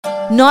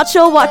Not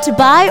sure what to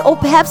buy, or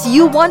perhaps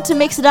you want to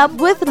mix it up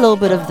with a little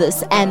bit of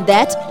this and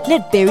that?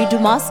 Let Barry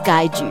Dumas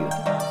guide you.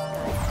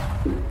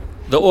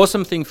 The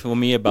awesome thing for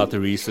me about the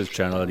research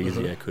channel at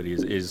Easy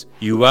Equities is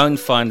you won't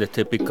find the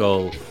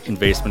typical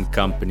investment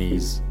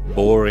companies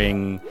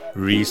boring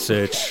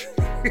research.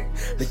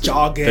 The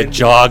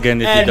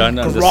jargon if you don't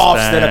understand.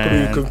 Graphs that are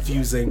going to be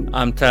confusing.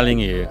 I'm telling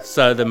you.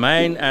 So the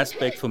main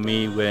aspect for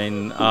me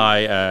when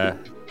I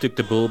took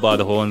the bull by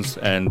the horns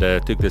and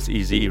took this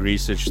easy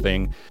research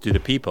thing to the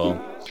people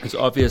is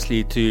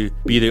obviously to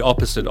be the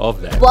opposite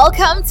of that.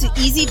 Welcome to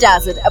Easy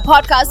Does It, a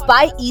podcast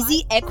by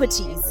Easy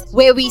Equities,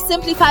 where we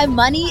simplify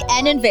money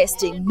and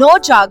investing. No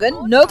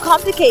jargon, no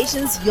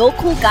complications, your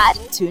cool guide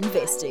to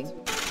investing.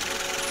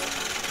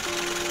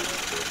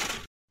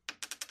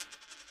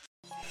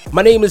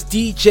 My name is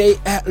DJ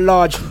at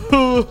Large.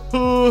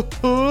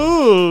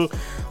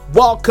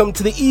 Welcome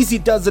to the Easy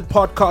Does It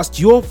podcast,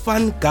 your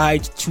fun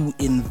guide to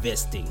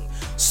investing.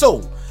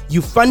 So,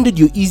 you funded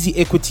your Easy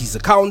Equities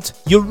account,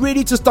 you're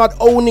ready to start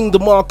owning the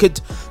market.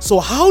 So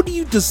how do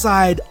you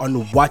decide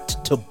on what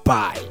to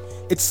buy?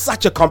 It's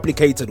such a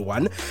complicated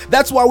one.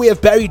 That's why we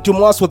have Barry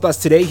Dumas with us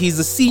today. He's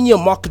a senior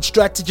market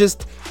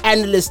strategist,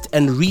 analyst,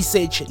 and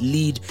research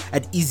lead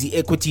at Easy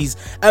Equities.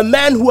 A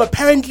man who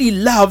apparently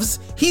loves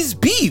his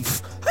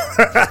beef.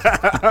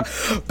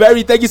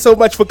 Barry, thank you so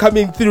much for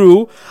coming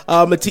through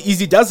to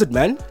Easy Does It,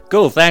 man.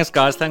 Cool, thanks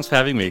guys, thanks for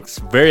having me. It's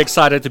very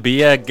excited to be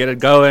here, get it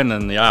going,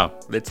 and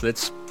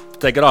let's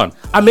take it on.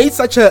 I made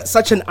such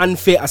an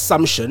unfair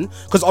assumption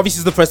because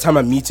obviously it's the first time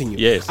I'm meeting you.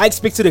 Yes. I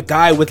expected a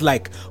guy with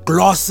like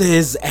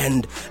glasses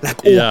and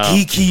like all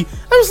geeky.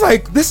 I was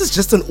like, this is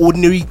just an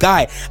ordinary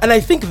guy. And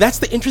I think that's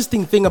the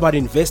interesting thing about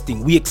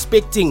investing. We're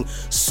expecting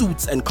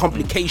suits and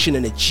complication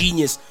and a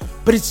genius,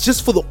 but it's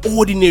just for the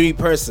ordinary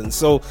person.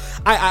 So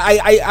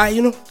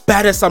I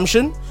bad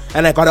assumption,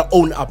 and I gotta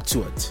own up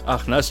to it.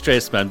 Oh, no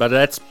stress, man. But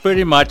that's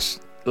pretty much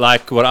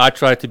like what I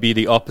try to be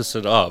the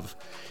opposite of.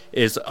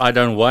 Is I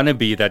don't want to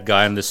be that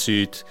guy in the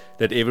suit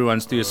that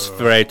everyone's too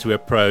afraid to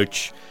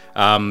approach.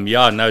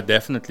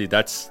 Definitely.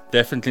 That's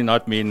definitely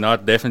not me,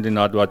 definitely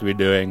not what we're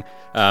doing.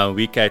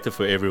 We cater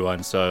for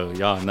everyone. So,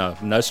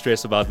 no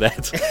stress about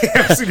that.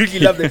 Absolutely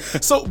love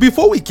that. So,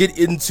 before we get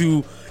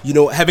into,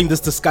 having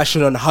this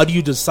discussion on how do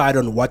you decide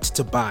on what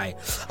to buy,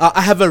 I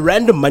have a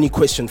random money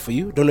question for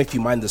you. Don't know if you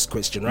mind this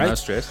question, right? No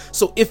stress.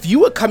 So, if you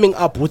were coming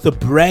up with a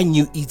brand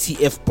new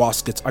ETF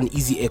basket on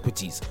Easy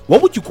Equities,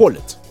 what would you call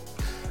it?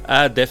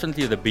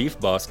 Definitely the beef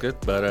basket,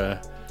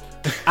 but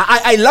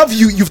I love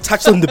you've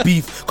touched on the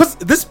beef, because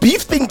this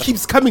beef thing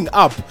keeps coming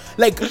up.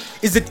 Like,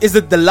 is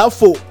it the love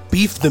for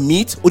beef, the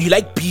meat, or do you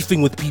like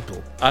beefing with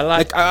people?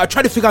 I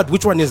try to figure out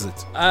which one is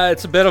it.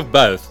 It's a bit of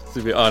both,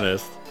 to be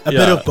honest. A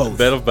bit of both. A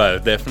bit of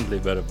both, definitely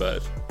a bit of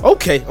both.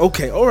 Okay,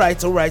 all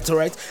right.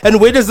 And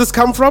where does this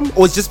come from?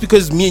 Or it's just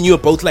because me and you are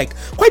both like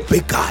quite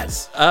big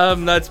guys?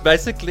 No, it's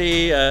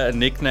basically a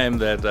nickname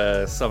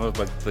that some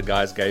of the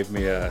guys gave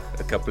me a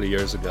couple of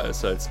years ago.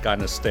 So it's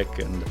kind of stick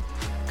and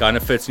kind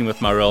of fits in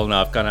with my role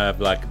now. I've kind of have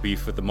like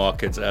beef with the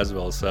markets as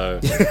well. So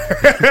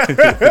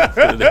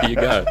there you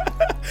go.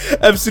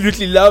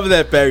 Absolutely love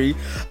that, Barry.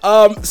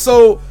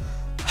 So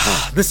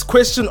this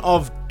question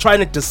of trying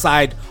to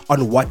decide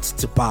on what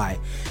to buy,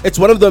 it's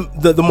one of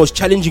the most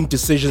challenging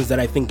decisions that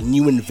I think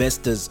new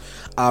investors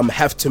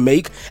have to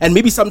make. And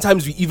maybe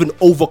sometimes we even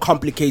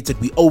overcomplicate it,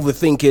 we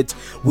overthink it.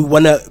 We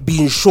want to be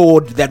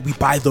ensured that we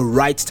buy the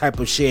right type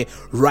of share,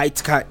 right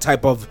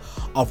type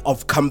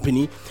of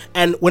company.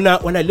 And when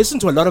I listen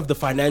to a lot of the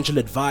financial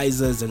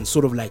advisors and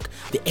sort of like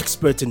the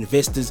expert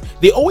investors,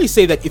 they always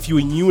say that if you're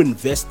a new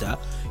investor,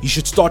 you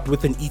should start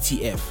with an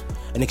ETF,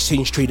 an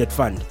exchange traded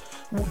fund.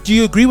 Do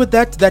you agree with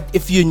that? That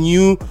if you're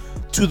new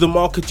to the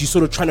market, you're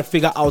sort of trying to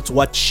figure out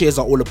what shares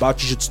are all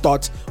about, you should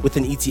start with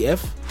an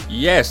ETF?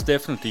 Yes,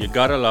 definitely. You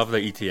gotta love the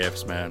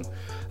ETFs, man.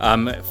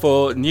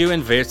 For new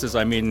investors,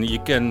 I mean, you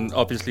can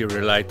obviously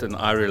relate, and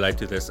I relate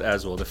to this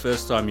as well. The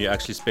first time you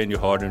actually spend your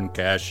hard-earned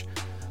cash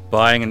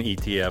buying an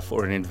ETF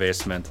or an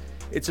investment,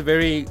 it's a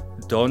very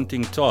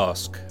daunting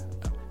task.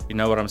 You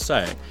know what I'm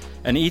saying?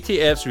 And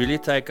ETFs really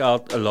take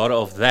out a lot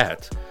of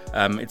that.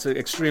 It's an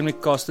extremely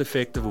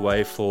cost-effective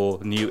way for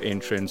new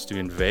entrants to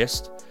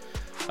invest.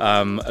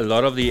 A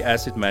lot of the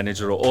asset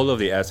manager, or all of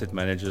the asset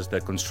managers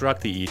that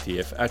construct the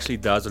ETF, actually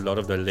does a lot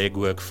of the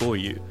legwork for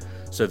you.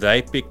 So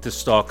they pick the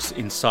stocks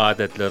inside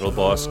that little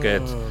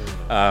basket.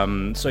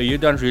 So you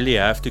don't really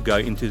have to go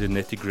into the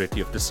nitty-gritty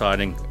of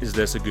deciding, is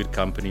this a good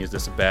company, is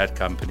this a bad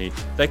company?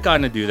 They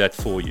kind of do that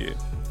for you.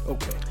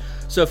 Okay.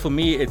 So for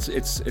me,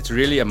 it's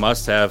really a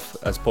must-have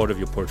as part of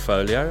your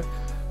portfolio.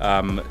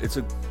 It's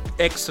an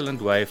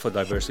excellent way for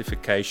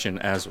diversification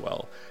as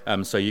well.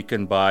 So you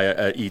can buy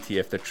an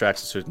ETF that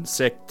tracks a certain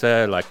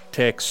sector, like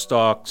tech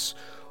stocks,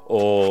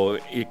 or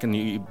it can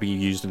be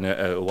used in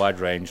a wide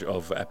range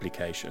of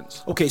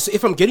applications. Okay, so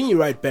if I'm getting you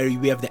right, Barry,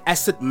 we have the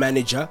asset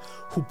manager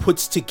who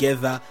puts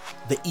together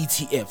the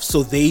ETF.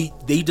 So they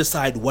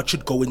decide what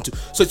should go into.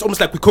 So it's almost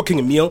like we're cooking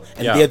a meal,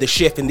 and they're the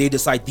chef, and they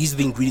decide these are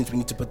the ingredients we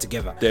need to put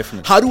together.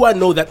 Definitely. How do I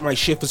know that my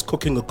chef is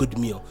cooking a good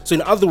meal? So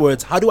in other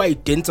words, how do I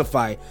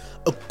identify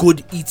a good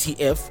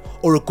ETF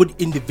or a good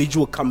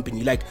individual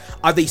company? Like,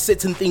 are there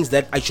certain things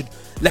that I should,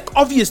 like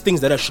obvious things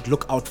that I should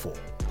look out for?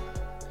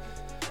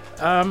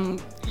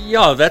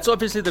 Yeah, that's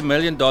obviously the $1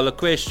 million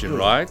question,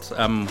 right?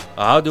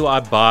 How do I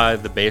buy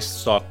the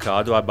best stock?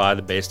 How do I buy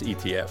the best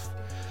ETF?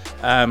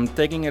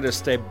 Taking it a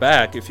step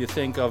back, if you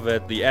think of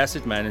it, the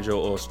asset manager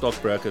or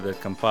stockbroker that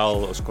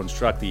compile or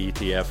construct the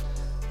ETF,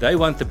 they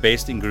want the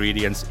best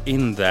ingredients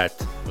in that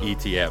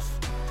ETF.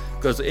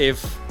 Because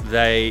if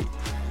they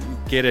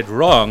get it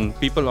wrong,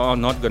 people are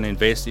not going to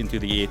invest into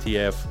the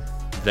ETF.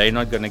 They're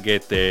not going to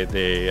get their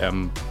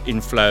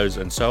inflows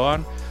and so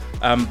on.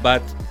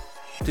 But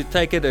to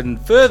take it a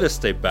further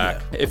step back,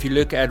 if you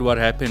look at what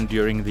happened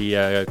during the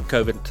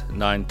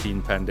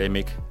COVID-19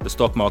 pandemic, the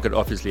stock market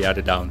obviously had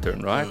a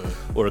downturn, right?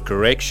 Or a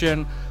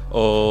correction,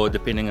 or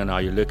depending on how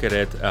you look at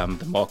it,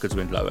 the markets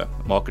went lower,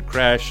 market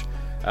crash.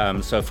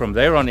 So from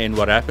there on in,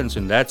 what happens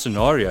in that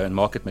scenario in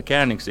market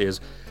mechanics is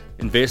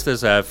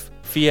investors have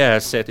fear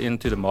has set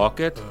into the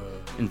market.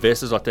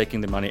 Investors are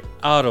taking the money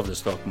out of the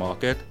stock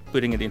market,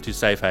 putting it into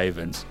safe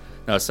havens.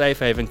 Now, a safe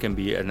haven can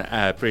be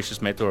a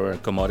precious metal or a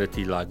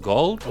commodity like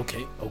gold.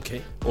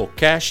 Okay. Or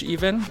cash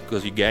even,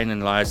 because you gain a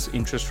nice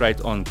interest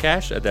rate on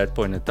cash at that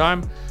point in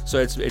time. So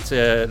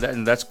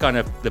and that's kind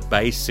of the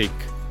basic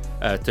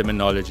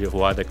terminology of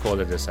why they call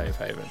it a safe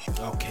haven.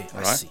 Okay,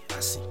 I see.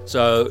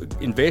 So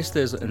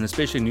investors, and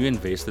especially new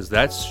investors,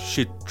 that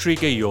should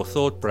trigger your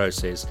thought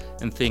process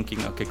and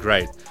thinking, okay,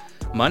 great.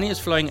 Money is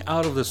flowing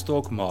out of the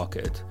stock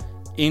market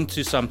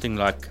into something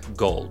like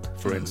gold,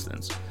 for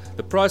instance.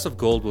 The price of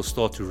gold will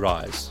start to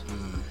rise.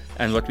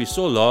 And what we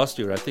saw last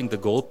year, I think the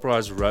gold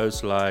price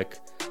rose like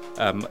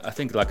over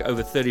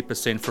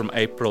 30% from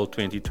April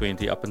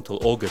 2020 up until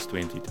August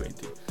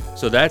 2020.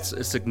 So that's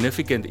a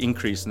significant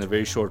increase in a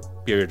very short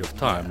period of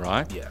time,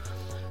 right? Yeah.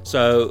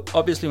 So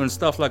obviously when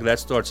stuff like that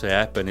starts to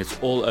happen, it's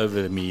all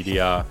over the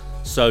media,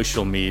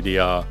 social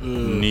media,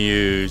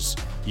 news.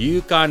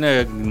 You kind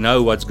of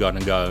know what's going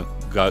to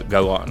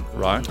go on,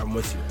 right? I'm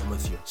with you.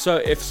 So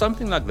if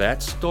something like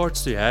that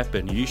starts to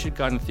happen, you should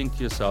kind of think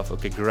to yourself,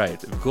 okay,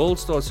 great. If gold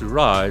starts to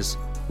rise,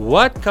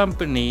 what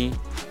company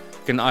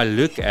can I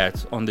look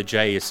at on the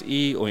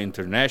JSE or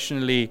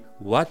internationally?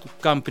 What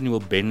company will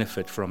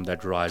benefit from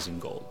that rise in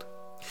gold?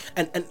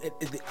 And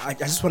I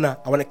just want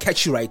to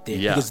catch you right there,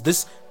 because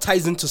this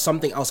ties into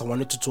something else I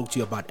wanted to talk to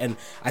you about, and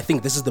I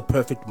think this is the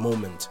perfect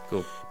moment.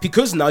 Cool.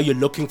 Because now you're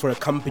looking for a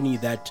company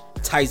that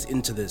ties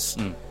into this.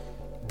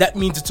 That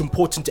means it's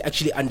important to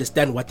actually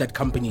understand what that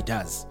company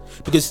does,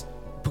 because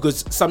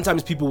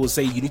sometimes people will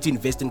say you need to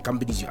invest in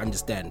companies you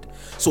understand.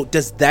 So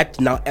does that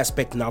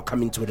aspect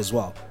come into it as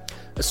well?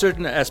 A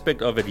certain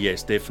aspect of it,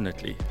 yes,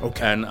 definitely.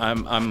 Okay. And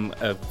I'm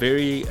a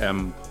very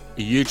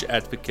huge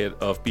advocate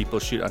of people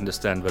should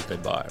understand what they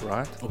buy,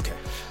 right? Okay.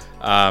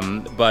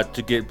 But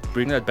to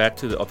bring that back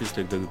to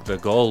the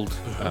gold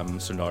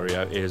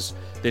scenario is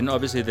then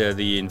obviously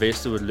the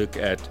investor would look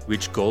at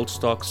which gold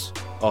stocks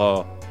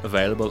are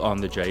available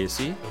on the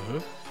JSE,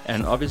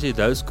 and obviously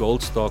those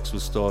gold stocks will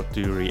start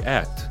to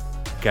react,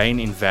 gain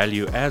in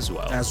value as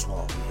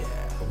well.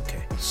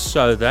 Okay.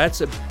 So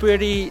that's a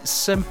pretty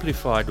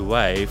simplified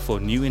way for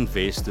new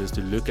investors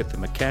to look at the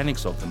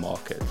mechanics of the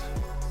market,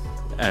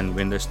 and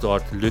when they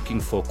start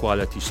looking for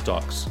quality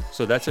stocks.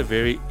 So that's a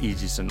very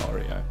easy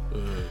scenario,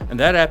 and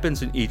that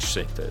happens in each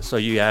sector. So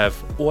you have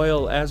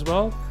oil as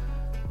well.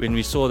 When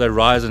we saw the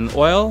rise in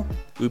oil,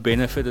 who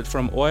benefited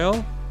from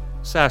oil?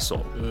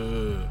 Sasol.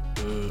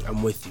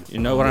 I'm with you. You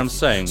know what I'm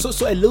saying? So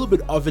a little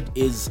bit of it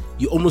is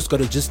you almost got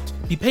to just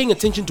be paying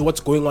attention to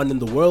what's going on in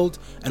the world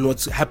and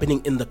what's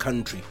happening in the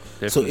country.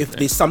 Definitely. So if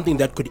there's something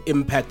that could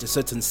impact a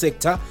certain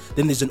sector,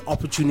 then there's an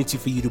opportunity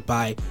for you to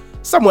buy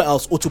somewhere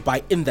else or to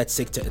buy in that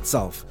sector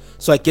itself.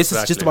 So I guess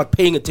it's just about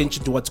paying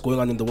attention to what's going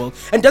on in the world.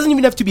 And it doesn't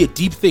even have to be a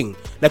deep thing.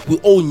 Like we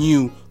all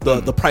knew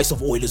the price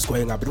of oil is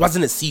going up. It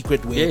wasn't a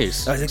secret where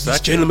this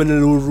gentleman in a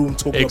little room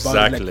talking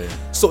about it.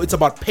 So it's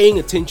about paying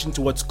attention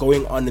to what's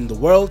going on in the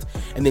world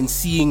and then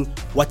seeing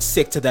what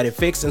sector that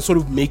affects and sort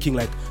of making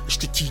like a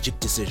strategic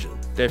decision.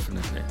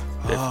 Definitely.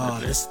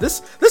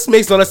 This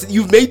makes a lot of sense.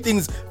 You've made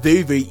things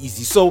very, very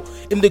easy. So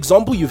in the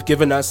example you've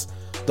given us,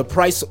 the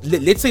price,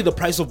 let's say the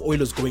price of oil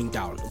is going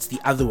down, it's the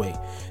other way,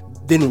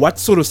 then what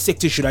sort of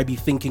sector should I be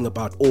thinking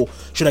about? Or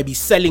should I be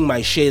selling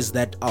my shares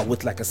that are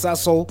with like a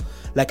Sasol?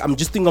 Like I'm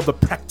just thinking of a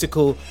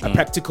practical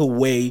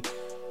way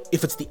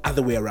if it's the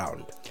other way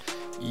around.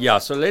 Yeah,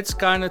 so let's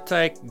kind of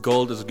take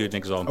gold as a good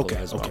example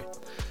as well.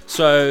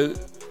 So,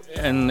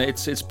 and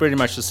it's pretty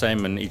much the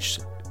same in each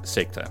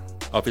sector.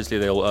 Obviously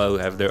they'll all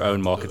have their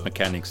own market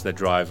mechanics that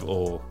drive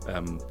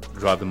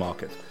the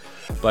market.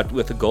 But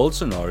with the gold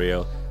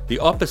scenario, the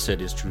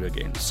opposite is true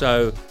again.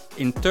 So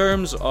in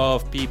terms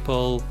of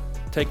people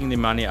taking their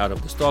money out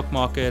of the stock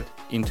market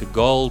into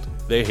gold.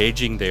 They're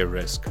hedging their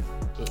risk.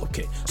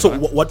 Okay. So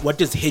what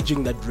does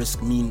hedging that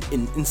risk mean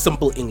in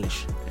simple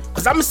English?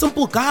 Because I'm a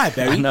simple guy,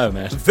 Barry. I know,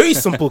 man. Very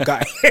simple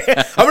guy.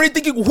 I'm already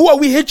thinking, who are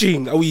we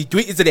hedging? Are we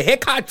doing? Is it a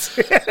haircut?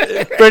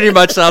 Pretty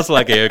much sounds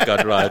like a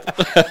haircut, right?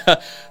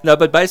 No,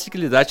 but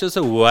basically that's just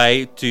a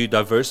way to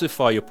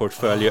diversify your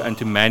portfolio and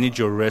to manage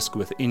your risk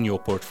within your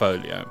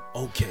portfolio.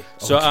 Okay.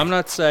 So I'm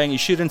not saying you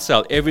shouldn't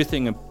sell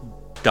everything and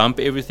dump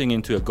everything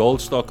into a gold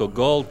stock or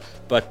gold,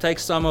 but take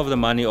some of the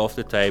money off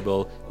the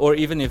table, or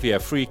even if you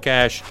have free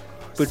cash,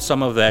 put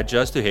some of that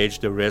just to hedge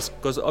the risk,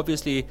 because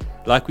obviously,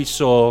 like we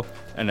saw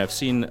and have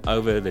seen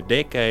over the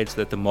decades,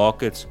 that the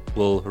markets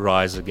will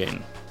rise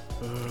again.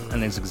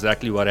 And that's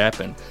exactly what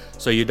happened.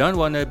 So you don't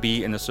want to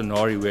be in a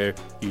scenario where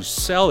you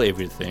sell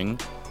everything,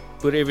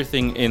 put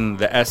everything in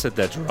the asset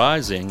that's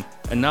rising,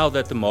 and now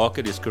that the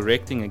market is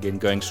correcting again,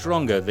 going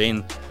stronger,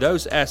 then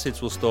those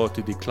assets will start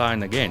to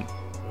decline again.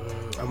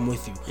 I'm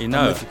with you. You know.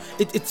 I'm with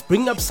you. It's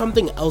bringing up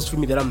something else for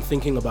me that I'm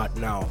thinking about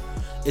now.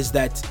 Is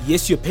that,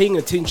 yes, you're paying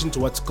attention to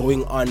what's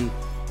going on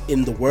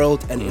in the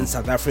world and in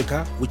South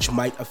Africa, which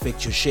might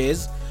affect your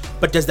shares.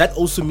 But does that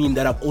also mean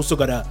that I've also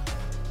got to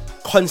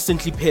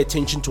constantly pay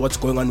attention to what's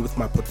going on with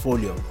my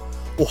portfolio?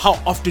 Or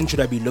how often should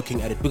I be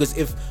looking at it? Because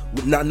if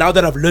now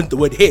that I've learned the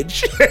word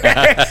hedge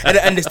and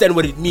I understand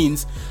what it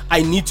means,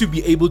 I need to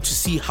be able to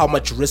see how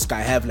much risk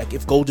I have. Like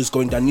if gold is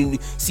going down, you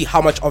need to see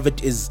how much of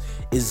it is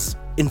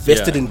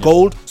invested in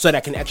gold so that I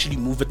can actually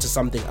move it to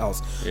something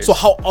else. Yes. So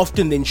how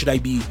often then should I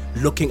be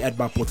looking at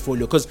my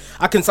portfolio? Because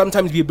I can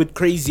sometimes be a bit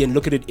crazy and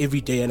look at it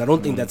every day, and I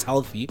don't think that's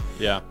healthy.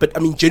 Yeah. But I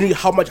mean, generally,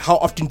 how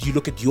often do you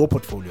look at your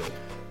portfolio?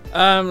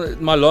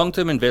 My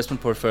long-term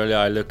investment portfolio,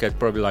 I look at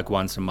probably like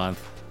once a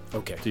month.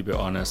 Okay. To be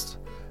honest,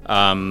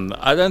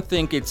 I don't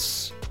think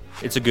it's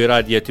a good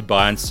idea to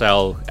buy and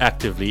sell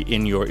actively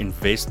in your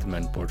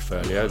investment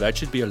portfolio. That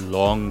should be a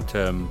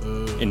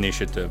long-term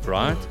initiative,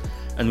 right?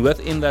 And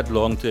within that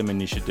long-term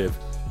initiative,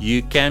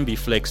 you can be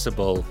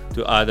flexible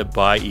to either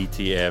buy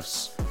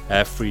ETFs,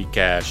 have free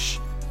cash,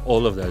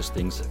 all of those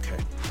things.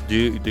 Okay.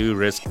 Do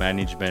risk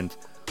management,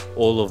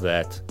 all of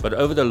that. But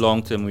over the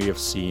long term, we have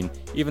seen,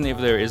 even if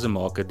there is a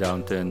market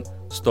downturn,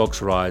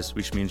 stocks rise,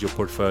 which means your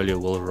portfolio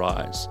will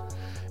rise.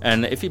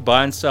 And if you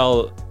buy and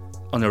sell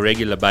on a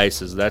regular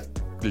basis, that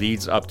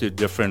leads up to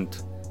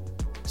different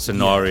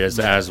scenarios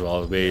as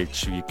well,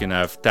 which you can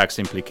have tax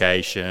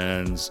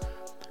implications,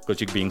 because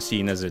you're being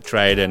seen as a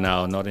trader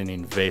now, not an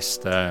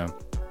investor.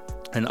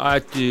 And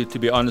to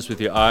be honest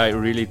with you, I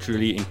really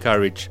truly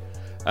encourage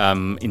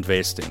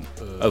investing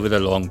over the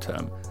long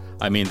term.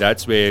 I mean,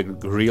 that's where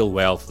real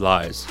wealth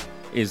lies.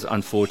 Is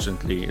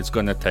unfortunately, it's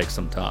going to take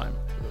some time.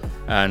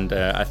 And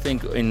I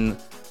think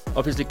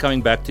obviously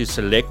coming back to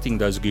selecting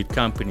those good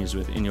companies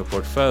within your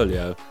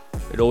portfolio,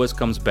 it always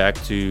comes back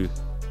to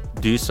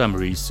do some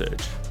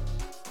research.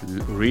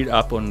 Read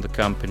up on the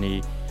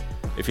company.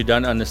 If you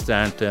don't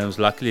understand terms,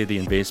 luckily the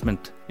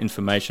investment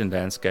information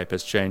landscape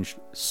has changed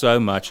so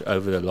much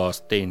over the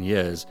last 10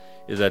 years,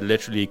 is that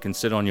literally you can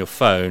sit on your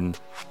phone,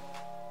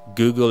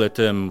 Google a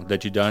term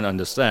that you don't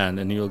understand,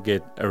 and you'll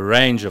get a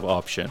range of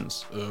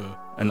options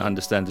and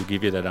understand to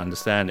give you that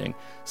understanding.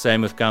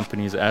 Same with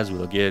companies as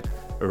well. Get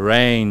a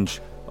range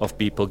of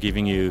people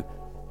giving you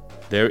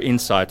their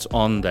insights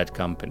on that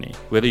company.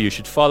 Whether you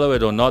should follow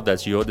it or not,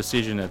 that's your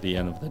decision at the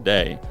end of the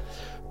day.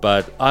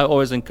 But I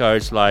always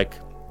encourage, like,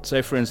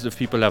 say for instance, if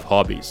people have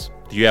hobbies.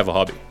 Do you have a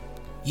hobby?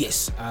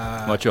 Yes.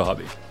 What's your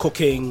hobby?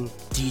 Cooking,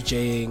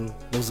 DJing,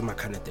 those are my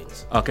kind of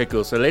things. Okay,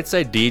 cool. So let's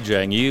say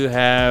DJing. You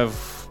have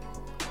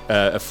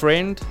a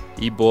friend,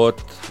 he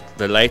bought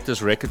the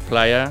latest record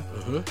player,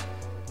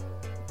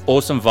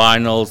 awesome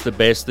vinyls, the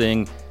best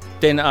thing.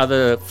 10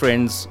 other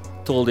friends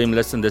told him,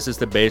 listen, this is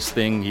the best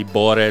thing. He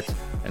bought it,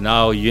 and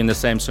now you're in the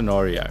same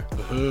scenario.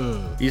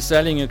 He's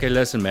telling you, okay,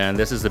 listen, man,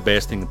 this is the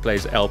best thing. It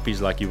plays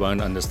LPs like you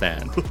won't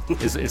understand.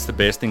 It's the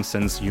best thing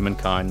since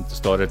humankind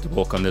started to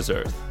walk on this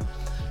earth.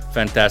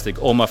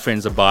 Fantastic. All my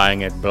friends are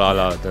buying it, blah,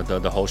 blah,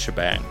 the whole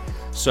shebang.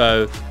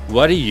 So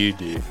what do?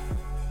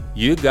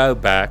 You go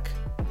back.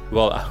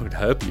 Well, I would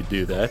hope you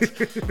do that,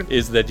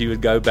 is that you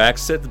would go back,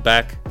 sit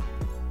back,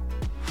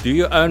 do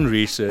your own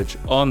research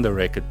on the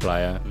record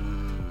player,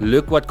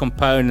 look what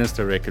components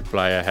the record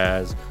player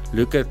has,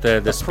 look at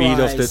the speed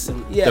of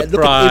the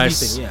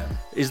price,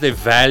 is there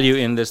value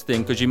in this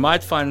thing, because you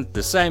might find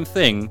the same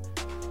thing,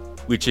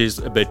 which is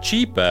a bit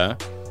cheaper,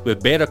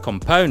 with better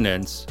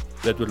components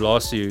that would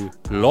last you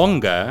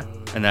longer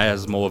and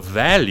has more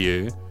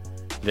value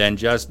than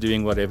just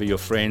doing whatever your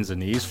friends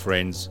and his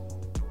friends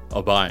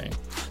are buying.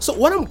 So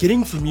what I'm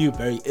getting from you,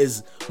 Barry,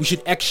 is we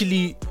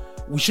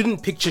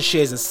shouldn't picture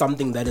shares as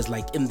something that is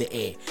like in the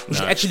air. We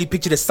should actually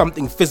picture it as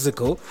something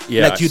physical,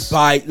 like you'd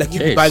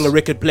be buying a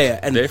record player.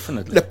 And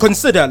definitely, like,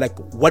 consider like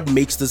what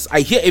makes this.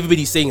 I hear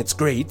everybody saying it's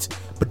great,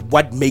 but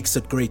what makes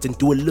it great, and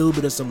do a little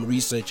bit of some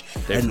research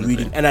and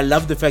reading. And I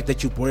love the fact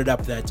that you brought it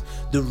up that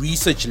the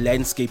research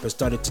landscape has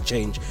started to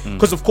change,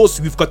 because of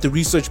course we've got the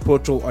research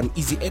portal on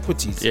Easy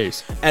Equities.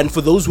 Yes. And for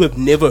those who have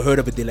never heard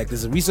of it, they're like,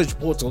 there's a research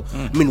portal.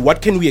 I mean,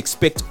 what can we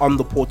expect on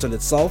the portal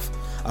itself?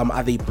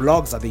 Are they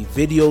blogs? Are they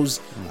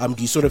videos?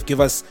 Do you sort of give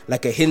us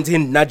like a hint,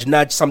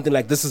 nudge, something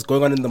like this is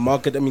going on in the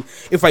market? I mean,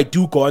 if I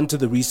do go onto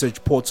the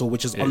research portal,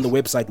 which is on the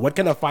website, what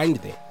can I find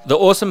there? The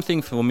awesome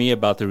thing for me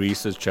about the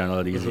research channel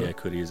at Easy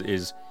Equities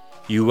is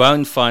you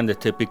won't find the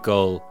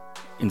typical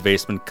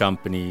investment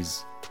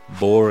companies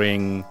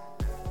boring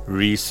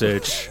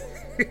research.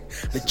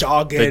 the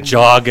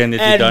jargon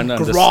that you don't and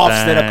understand.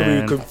 graphs that are going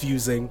to be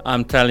confusing.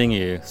 I'm telling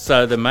you.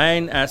 So the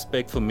main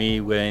aspect for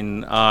me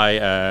when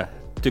I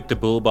took the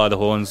bull by the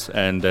horns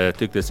and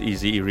took this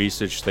easy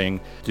research thing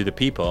to the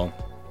people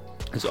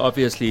is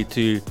obviously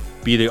to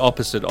be the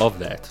opposite of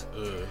that.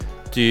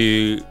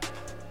 To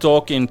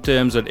talk in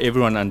terms that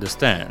everyone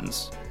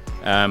understands.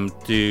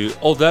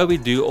 Although we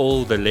do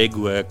all the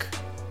legwork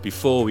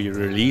before we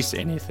release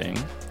anything.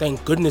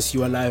 Thank goodness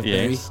you're alive,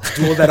 Barry. Yes.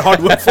 Do all that hard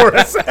work for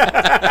us.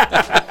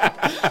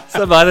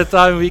 So by the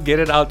time we get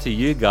it out to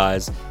you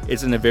guys,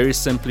 it's in a very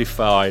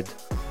simplified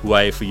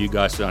way for you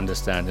guys to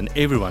understand and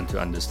everyone to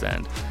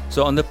understand.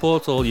 So on the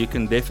portal, you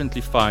can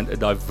definitely find a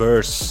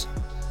diverse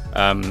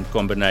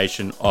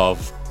combination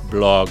of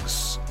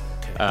blogs.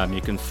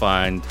 You can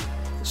find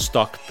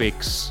stock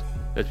picks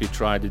that we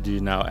try to do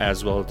now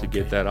as well to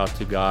get that out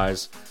to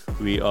guys.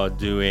 We are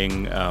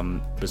doing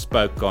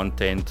bespoke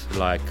content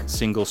like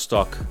single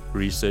stock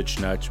research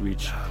notes,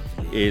 which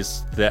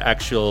is the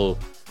actual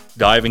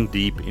diving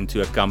deep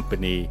into a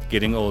company,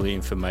 getting all the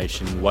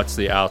information, what's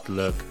the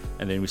outlook,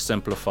 and then we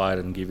simplify it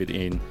and give it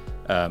in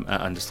an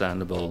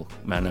understandable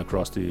manner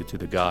across to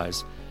the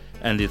guys.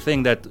 And the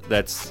thing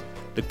that's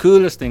the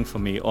coolest thing for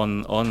me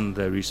on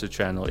the research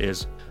channel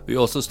is we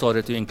also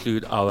started to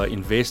include our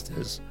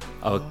investors,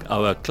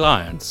 our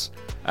clients,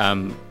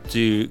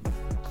 to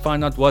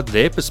find out what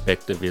their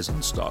perspective is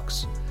on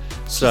stocks.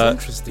 So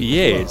interesting.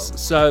 yes,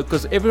 so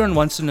because everyone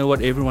wants to know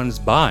what everyone's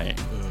buying.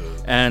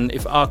 And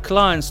if our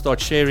clients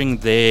start sharing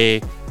their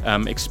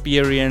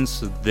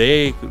experience,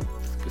 their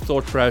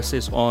thought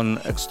process on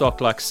a stock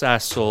like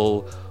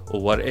Sasol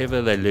or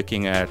whatever they're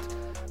looking at,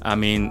 I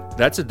mean,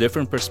 that's a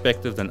different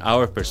perspective than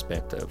our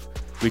perspective,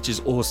 which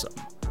is awesome.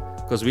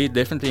 Because we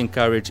definitely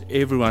encourage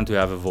everyone to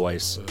have a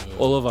voice,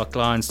 all of our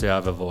clients to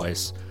have a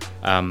voice.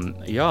 And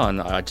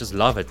I just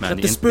love it, man.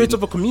 Like the spirit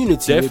of a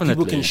community where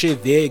people can share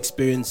their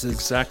experiences,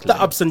 exactly,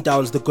 the ups and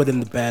downs, the good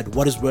and the bad,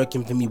 what is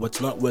working for me, what's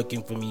not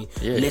working for me,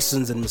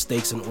 lessons and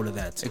mistakes and all of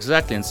that.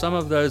 Exactly, and some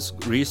of those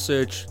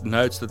research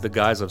notes that the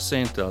guys have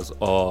sent us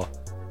are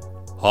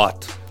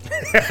hot.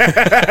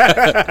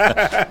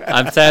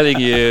 I'm telling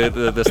you,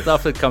 the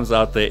stuff that comes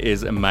out there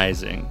is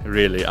amazing.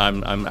 Really,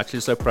 I'm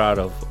actually so proud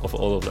of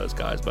all of those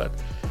guys. But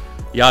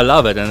yeah, I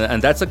love it,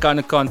 and that's the kind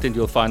of content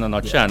you'll find on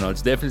our channel.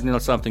 It's definitely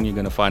not something you're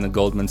going to find in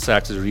Goldman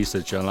Sachs'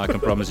 research channel. I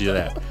can promise you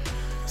that.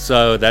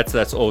 So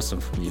that's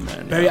awesome for me,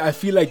 man. Barry, I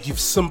feel like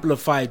you've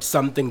simplified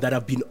something that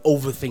I've been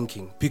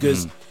overthinking,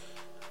 because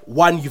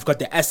one, you've got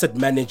the asset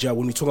manager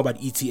when we talk about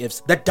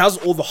ETFs that does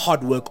all the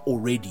hard work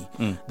already.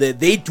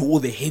 They do all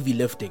the heavy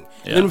lifting.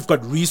 And then we've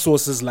got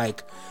resources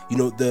like,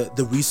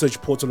 the research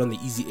portal on the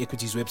Easy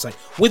Equities website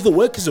where the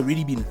work has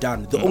already been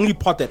done. The only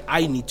part that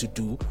I need to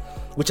do,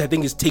 which I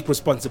think is take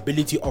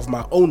responsibility of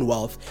my own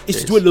wealth, is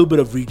to do a little bit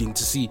of reading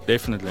to see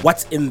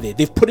what's in there.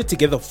 They've put it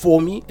together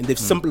for me and they've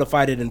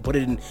simplified it and put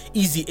it in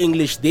easy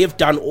English. They've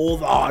done all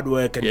the hard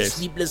work and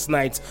sleepless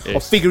nights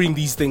of figuring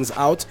these things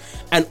out.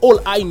 And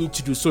all I need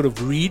to do is sort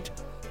of read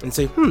and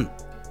say,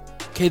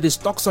 okay, there's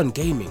stocks on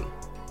gaming.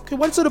 Okay,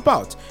 what's it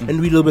about?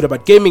 And read a little bit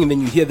about gaming, and then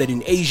you hear that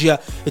in Asia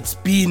it's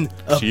been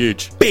a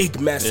huge,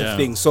 big, massive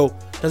thing. So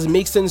does it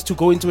make sense to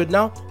go into it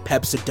now?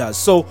 Perhaps it does.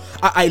 So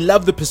I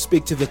love the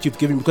perspective that you've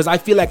given me, because I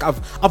feel like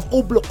I've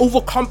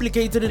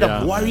overcomplicated it.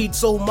 I've worried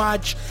so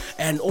much,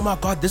 and oh my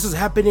God, this is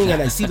happening,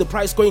 and I see the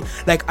price going.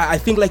 Like I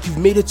think like you've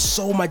made it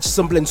so much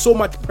simpler and so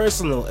much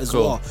personal as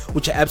well,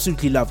 which I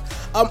absolutely love.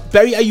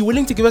 Barry, are you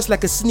willing to give us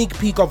like a sneak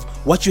peek of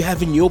what you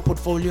have in your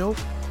portfolio?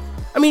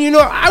 I mean,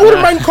 I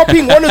wouldn't mind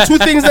copying one or two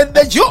things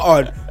that you're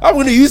on. I'm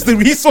going to use the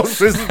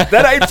resources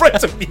that are in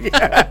front of me.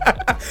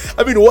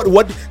 I mean,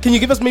 what can you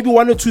give us maybe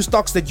one or two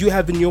stocks that you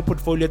have in your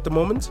portfolio at the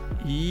moment?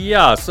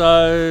 Yeah,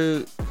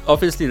 so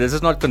obviously this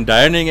is not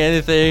condoning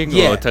anything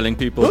or telling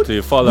people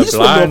to follow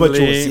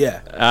blindly.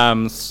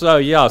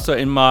 So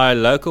in my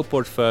local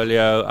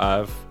portfolio,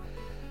 I've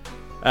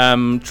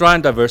tried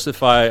and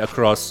diversify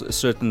across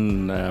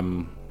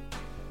certain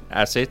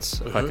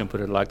assets, if I can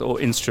put it like that,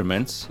 or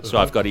instruments. So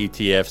I've got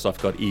ETFs,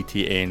 I've got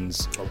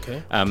ETNs.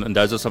 Okay. And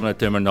those are some of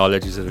the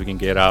terminologies that we can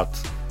get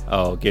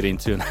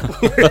into now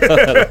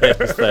at a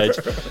later stage.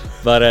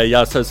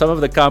 But so some of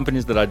the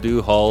companies that I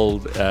do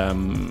hold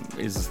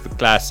is the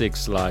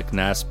classics like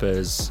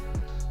Naspers,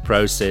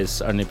 Process,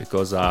 only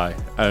because I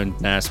owned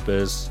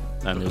Naspers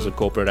and there's a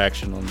corporate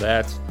action on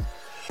that.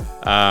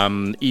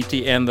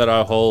 ETN that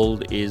I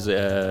hold is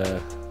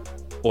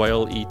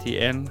oil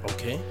ETN.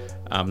 Okay.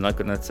 I'm not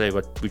going to say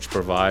which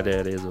provider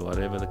it is or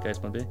whatever the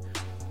case might be.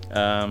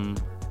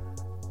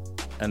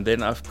 And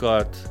then I've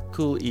got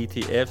cool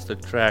ETFs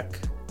that track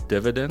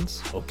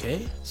dividends.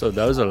 Okay. So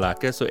those are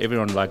lekker. So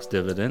everyone likes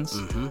dividends.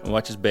 And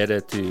what is better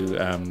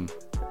to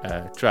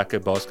track a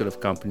basket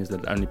of companies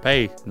that only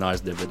pay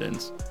nice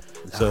dividends.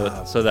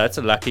 So that's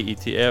a lucky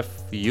ETF.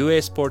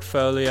 US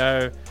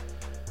portfolio,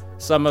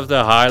 some of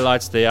the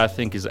highlights there I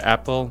think is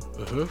Apple.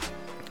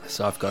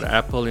 So I've got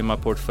Apple in my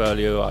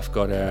portfolio. I've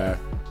got a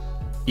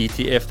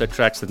ETF that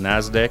tracks the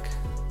NASDAQ,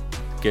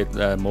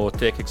 get more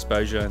tech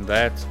exposure in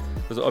that,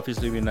 because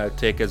obviously we know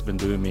tech has been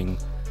booming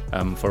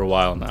for a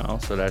while now.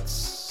 So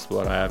that's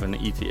what I have in the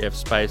ETF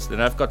space.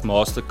 Then I've got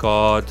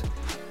MasterCard,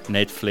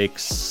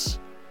 Netflix.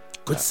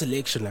 Good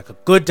selection, like a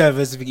good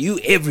diversification. You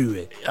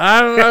everywhere.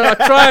 I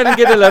try and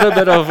get a little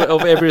bit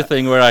of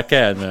everything where I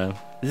can, man.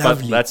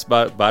 Lovely. But that's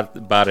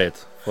about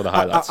it for the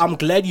highlights. I'm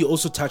glad you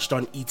also touched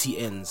on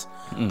ETNs,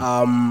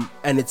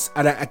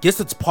 and I guess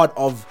it's part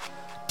of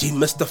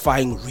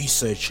demystifying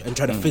research and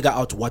trying to figure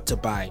out what to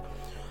buy.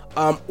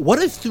 What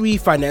are 3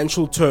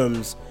 financial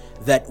terms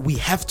that we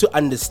have to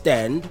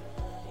understand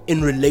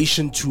in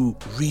relation to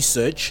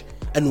research,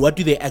 and what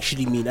do they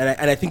actually mean?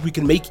 And I think we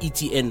can make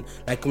ETN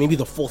like maybe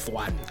the 4th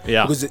one,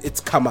 because it's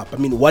come up. I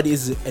mean, what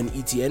is an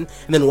ETN?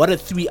 And then what are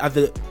 3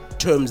 other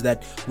terms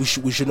that we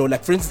should know?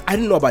 Like, for instance, I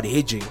didn't know about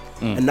hedging,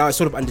 and now I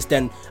sort of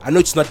understand. I know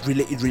it's not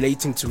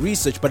relating to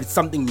research, but it's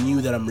something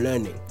new that I'm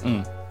learning.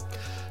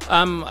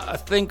 I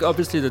think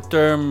obviously the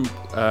term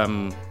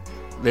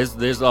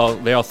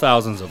there are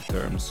thousands of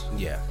terms.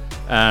 Yeah.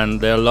 And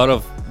there are a lot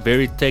of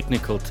very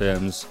technical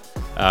terms.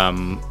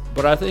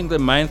 But I think the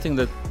main thing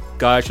that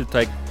guys should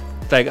take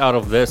out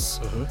of this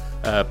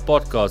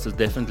podcast is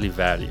definitely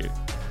value.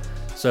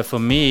 So for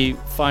me,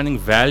 finding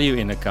value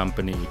in a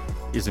company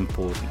is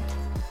important,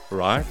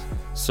 right?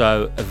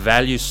 So a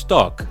value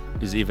stock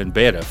is even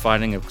better.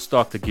 Finding a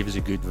stock that gives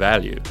you good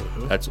value,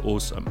 that's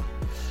awesome.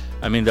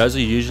 I mean, those are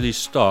usually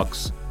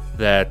stocks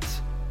that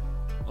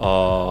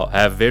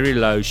have very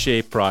low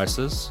share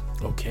prices,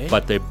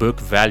 but their book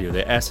value,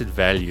 their asset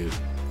value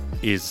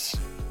is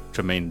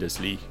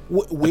tremendously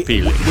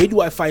appealing. Where do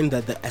I find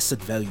that the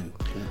asset value?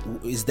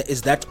 Is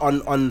that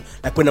on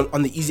like when I'm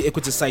on the Easy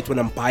Equity site when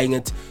I'm buying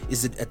it?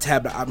 Is it a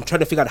tab? I'm trying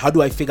to figure out how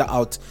do I figure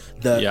out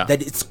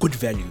that it's good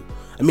value.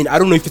 I mean, I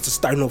don't know if it's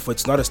a Steinhoff or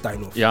it's not a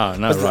Steinhoff. Yeah,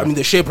 no, right. I mean,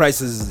 the share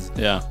prices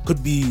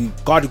could be,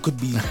 it could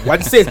be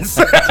 1 cent.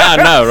 I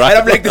know, right? And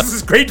I'm like, this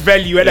is great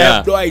value, and I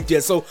have no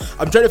idea. So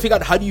I'm trying to figure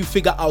out how do you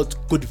figure out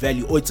good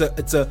value, or it's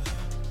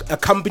a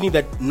company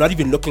that not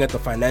even looking at the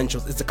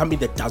financials. It's a company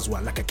that does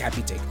well, like a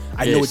Capitec.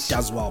 I know it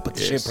does well, but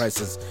the share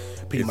price is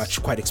pretty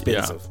much quite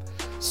expensive.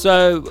 Yeah.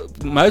 So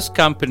most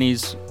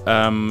companies,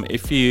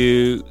 if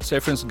you say,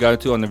 for instance, go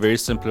to on a very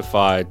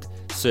simplified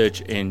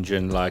search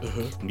engine like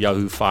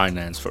Yahoo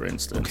Finance, for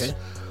instance,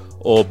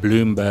 or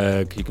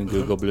Bloomberg, you can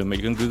Google Bloomberg,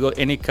 you can Google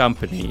any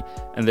company,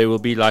 and there will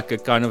be like a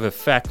kind of a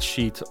fact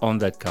sheet on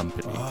that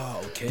company.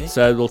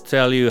 So it will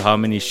tell you how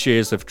many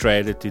shares have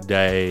traded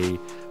today,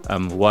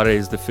 what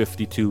is the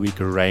 52-week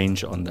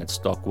range on that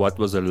stock, what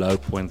was the low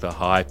point, the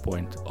high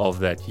point of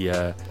that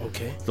year.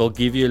 They'll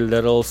give you a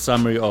little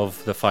summary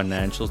of the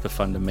financials, the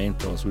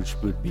fundamentals, which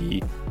would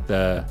be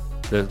the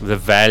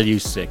value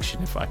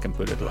section, if I can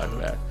put it like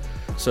that.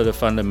 So the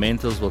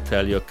fundamentals will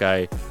tell you,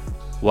 okay,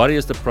 what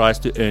is the price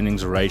to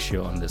earnings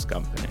ratio on this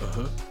company?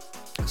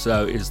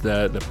 So is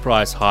the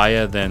price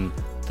higher than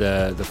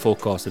the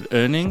forecasted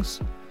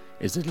earnings?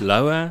 Is it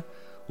lower?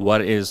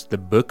 What is the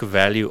book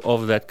value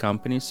of that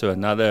company? So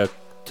another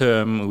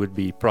term would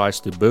be price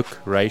to book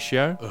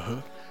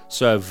ratio.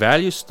 So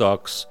value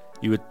stocks,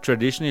 you would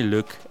traditionally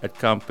look at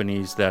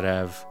companies that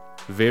have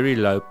very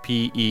low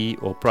PE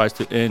or price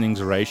to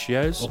earnings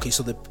ratios.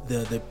 So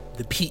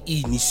the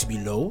PE needs to be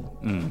low.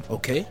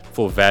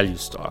 For value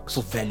stocks.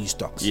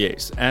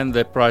 Yes, and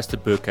the price to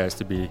book has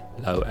to be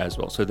low as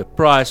well. So the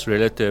price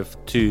relative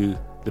to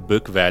the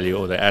book value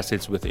or the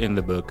assets within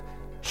the book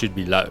should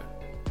be low.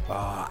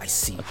 I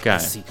see. I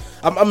see.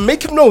 I'm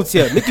making notes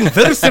here, making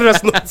very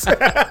serious notes.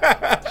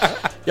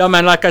 Yeah,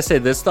 man, like I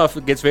said, this stuff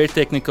gets very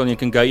technical and you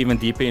can go even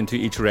deeper into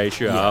each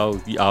ratio,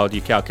 how do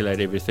you calculate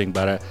everything.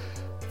 But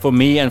for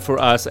me and for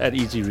us at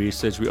Easy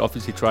Research, we're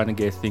obviously trying to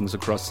get things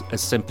across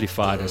as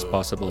simplified as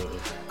possible.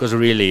 Because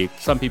really,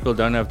 some people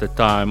don't have the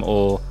time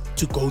or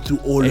to go through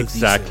all of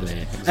these things.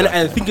 And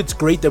I think it's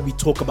great that we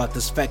talk about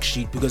this fact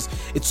sheet, because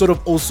it sort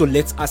of also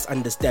lets us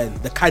understand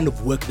the kind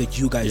of work that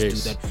you guys do,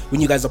 that when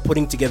you guys are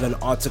putting together an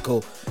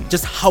article,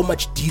 just how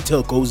much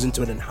detail goes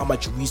into it and how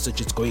much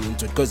research is going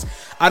into it. Because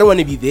I don't want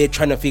to be there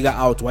trying to figure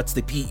out what's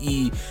the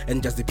PE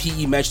and does the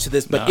PE match to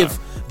this, but if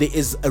there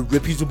is a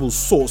reputable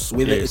source,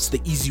 whether it's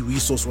the Easy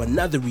Resource or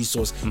another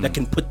resource that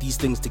can put these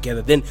things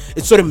together, then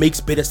it sort of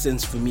makes better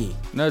sense for me.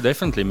 No,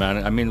 definitely,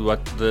 man. I mean,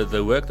 what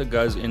the work that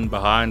goes in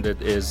behind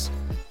it is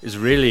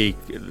really,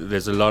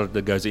 there's a lot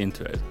that goes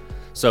into it.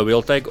 So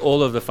we'll take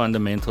all of the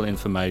fundamental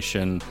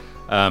information.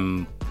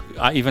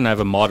 I even have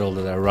a model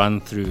that I run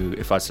through.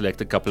 If I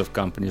select a couple of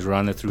companies,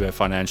 run it through a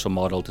financial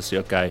model to see,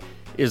 okay,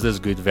 is this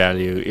good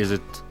value? Is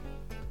it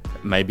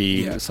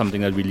maybe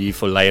something that we leave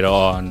for later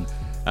on.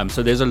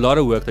 So there's a lot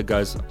of work that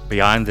goes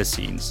behind the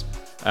scenes.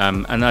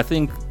 And I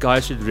think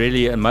guys should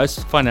really, and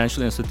most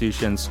financial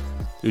institutions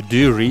who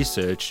do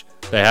research,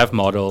 they have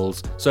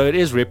models. So it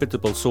is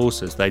reputable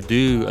sources. They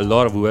do a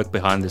lot of work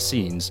behind the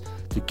scenes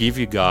to give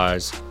you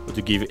guys, or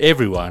to give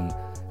everyone,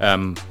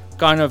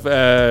 kind of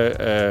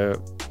a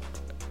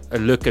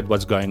look at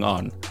what's going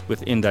on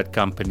within that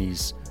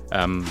company's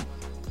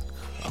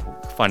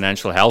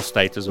financial health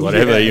status, or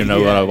whatever,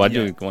 what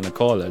do you want to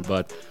call it.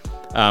 But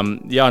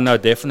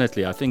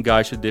definitely. I think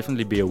guys should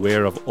definitely be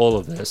aware of all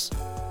of this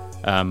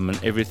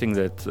and everything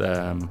that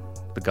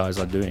the guys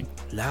are doing.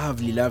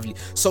 Lovely.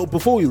 So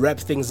before we wrap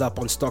things up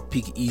on Stock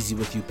Pick Easy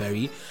with you,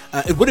 Barry,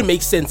 it wouldn't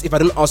make sense if I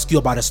didn't ask you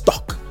about a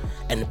stock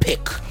and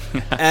pick.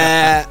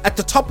 At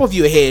the top of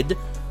your head,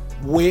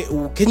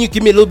 can you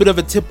give me a little bit of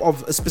a tip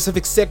of a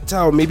specific sector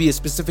or maybe a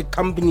specific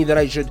company that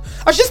I should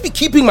just be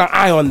keeping my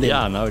eye on them?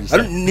 Yeah, no. I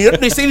don't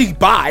necessarily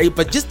buy,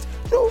 but just,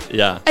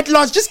 at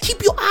large, just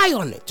keep your eye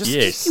on it.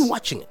 Just keep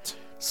watching it.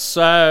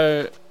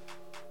 So,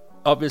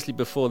 obviously,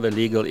 before the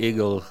legal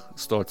eagle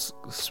starts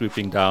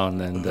swooping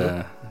down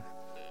and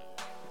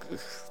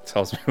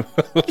tells me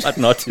what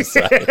not to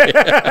say,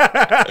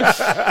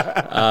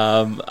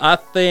 I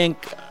think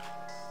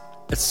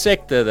a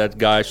sector that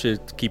guys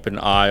should keep an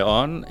eye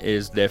on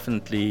is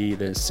definitely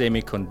the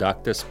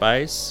semiconductor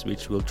space,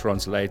 which will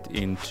translate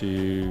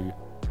into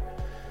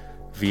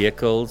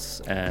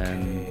vehicles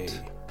and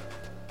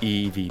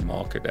EV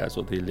market as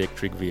well, the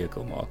electric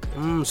vehicle market.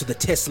 So the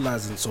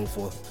Teslas and so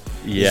forth.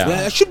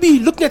 Yeah. I should be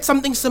looking at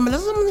something similar.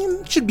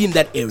 Something should be in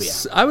that area.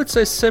 I would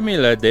say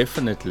similar,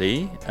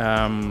 definitely.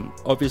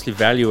 Obviously,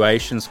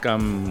 valuations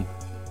come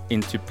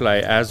into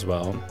play as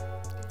well.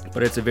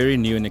 But it's a very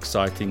new and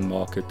exciting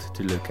market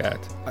to look at.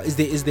 Is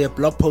there a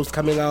blog post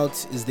coming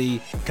out?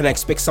 Can I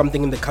expect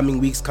something in the coming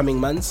weeks, coming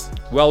months?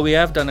 Well, we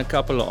have done a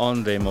couple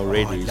on them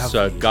already. Lovely,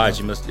 so guys,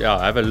 you must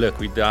have a look.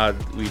 We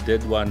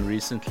did one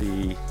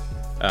recently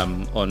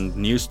on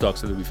new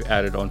stocks that we've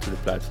added onto the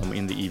platform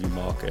in the EV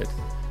market.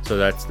 So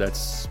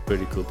that's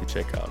pretty cool to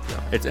check out.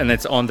 Yeah.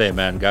 It's on there,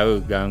 man.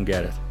 Go and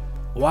get it.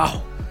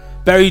 Wow.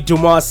 Barry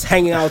Dumas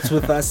hanging out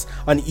with us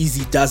on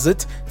Easy Does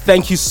It.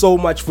 Thank you so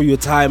much for your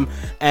time,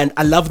 and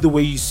I love the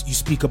way you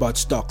speak about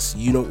stocks.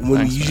 When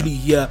we usually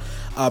hear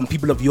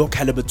people of your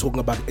caliber talking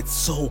about it, it's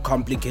so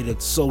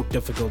complicated, so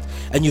difficult,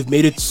 and you've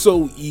made it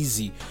so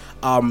easy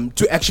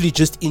to actually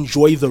just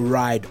enjoy the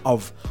ride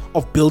of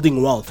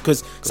building wealth.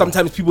 Because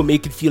sometimes people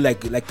make it feel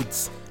like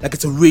it's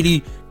a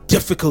really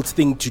difficult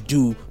thing to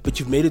do, but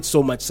you've made it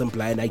so much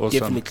simpler, and I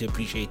definitely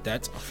appreciate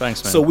that.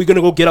 Thanks, man. So we're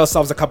gonna go get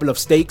ourselves a couple of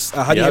steaks.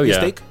 How do you have your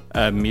steak?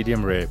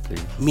 Medium rare,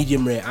 please.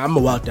 Medium rare. I'm a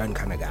well done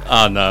kind of guy.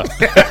 Oh no.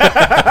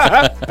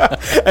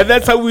 And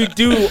that's how we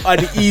do on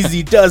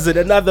Easy Does It.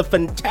 Another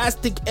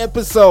fantastic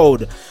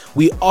episode.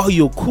 We are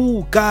your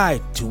cool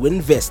guide to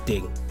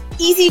investing.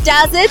 Easy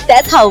Does It,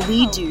 that's how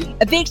we do.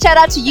 A big shout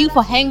out to you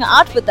for hanging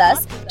out with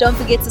us. Don't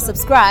forget to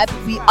subscribe.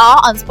 We are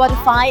on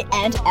Spotify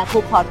and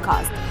Apple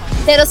Podcasts.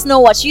 Let us know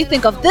what you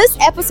think of this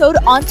episode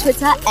on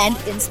Twitter and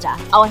Insta.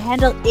 Our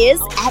handle is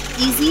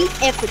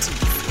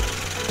 @EasyEquities.